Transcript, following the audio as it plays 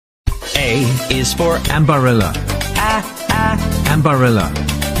A is for Ambarella. Ambarella.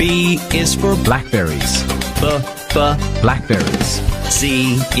 B is for Blackberries. Blackberries.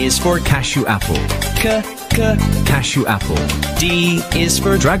 C is for Cashew apple. Cashew apple. D is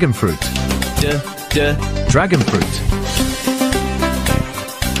for Dragon fruit. Dragon fruit.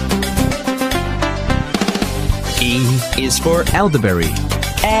 E is for Elderberry.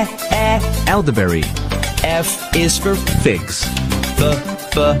 Elderberry. F is for Figs.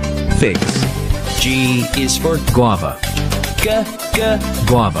 Figs. G is for Guava.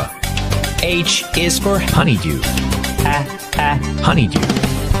 Guava. H is for Honeydew. Honeydew.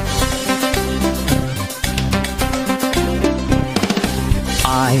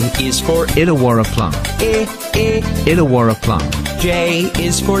 I is for Illawarra plum. Illawarra plum. J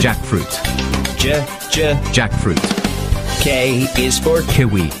is for Jackfruit. Jackfruit. K is for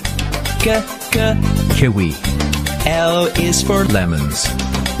Kiwi. Kiwi. L is for Lemons.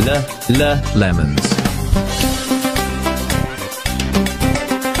 Lemons.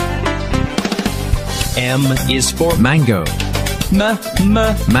 M is for Mango.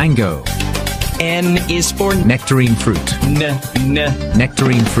 Mango. N is for Nectarine fruit.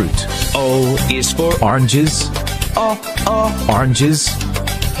 Nectarine fruit. O is for Oranges. Oranges.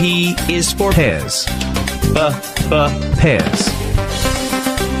 P is for Pears. Pears.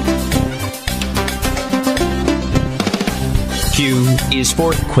 Q is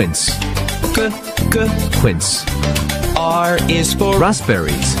for Quince. Quince. R is for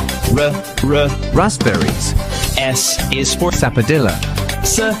Raspberries. Raspberries. S is for Sapodilla.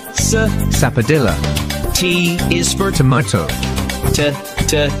 Sapodilla. T is for Tomato.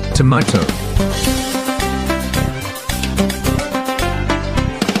 Tomato.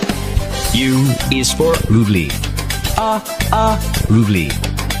 U is for Rouvely. Rouvely.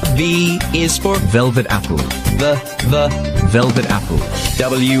 V is for Velvet apple. Velvet apple.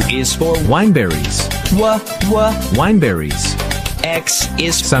 W is for Wineberries. Wineberries. X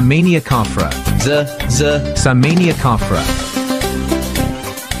is Samania cafra. Samania cafra.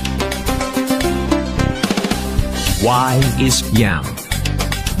 Y is Yam.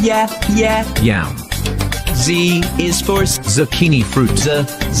 Yam. Z is for Zucchini fruit. Z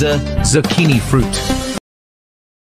Zucchini fruit.